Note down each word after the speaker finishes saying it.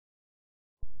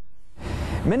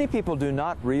Many people do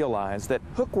not realize that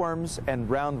hookworms and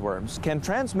roundworms can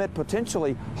transmit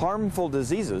potentially harmful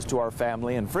diseases to our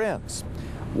family and friends.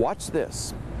 Watch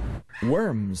this.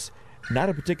 Worms. Not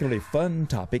a particularly fun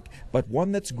topic, but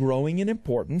one that's growing in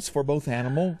importance for both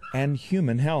animal and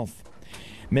human health.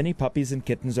 Many puppies and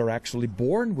kittens are actually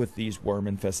born with these worm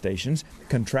infestations,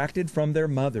 contracted from their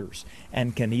mothers,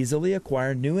 and can easily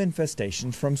acquire new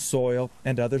infestations from soil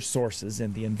and other sources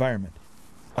in the environment.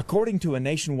 According to a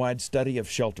nationwide study of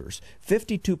shelters,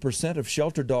 52% of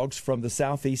shelter dogs from the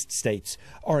southeast states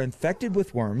are infected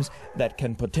with worms that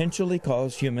can potentially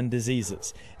cause human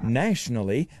diseases.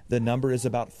 Nationally, the number is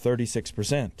about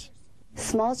 36%.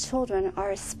 Small children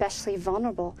are especially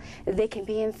vulnerable. They can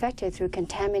be infected through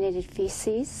contaminated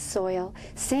feces, soil,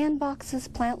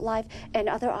 sandboxes, plant life, and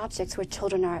other objects where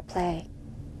children are at play.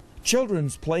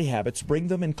 Children's play habits bring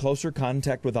them in closer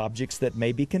contact with objects that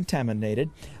may be contaminated,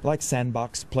 like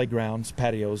sandbox, playgrounds,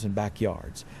 patios, and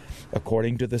backyards.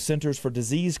 According to the Centers for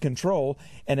Disease Control,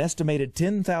 an estimated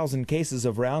 10,000 cases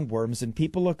of roundworms in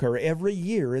people occur every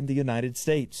year in the United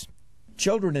States.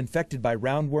 Children infected by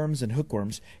roundworms and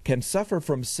hookworms can suffer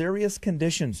from serious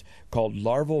conditions called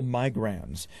larval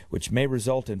migrans, which may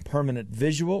result in permanent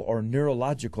visual or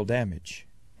neurological damage.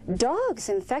 Dogs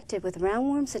infected with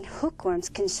roundworms and hookworms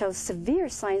can show severe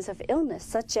signs of illness,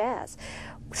 such as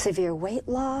severe weight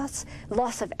loss,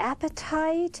 loss of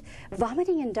appetite,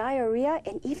 vomiting and diarrhea,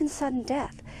 and even sudden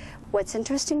death. What's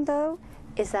interesting, though,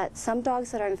 is that some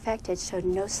dogs that are infected show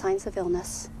no signs of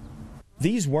illness.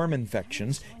 These worm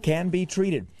infections can be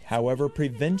treated. However,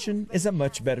 prevention is a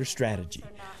much better strategy.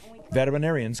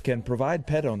 Veterinarians can provide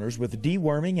pet owners with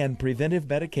deworming and preventive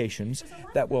medications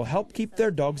that will help keep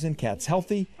their dogs and cats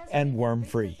healthy and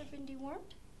worm-free.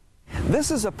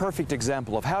 This is a perfect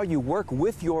example of how you work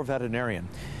with your veterinarian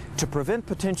to prevent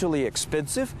potentially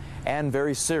expensive and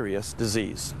very serious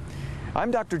disease. I'm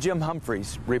Dr. Jim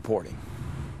Humphreys reporting.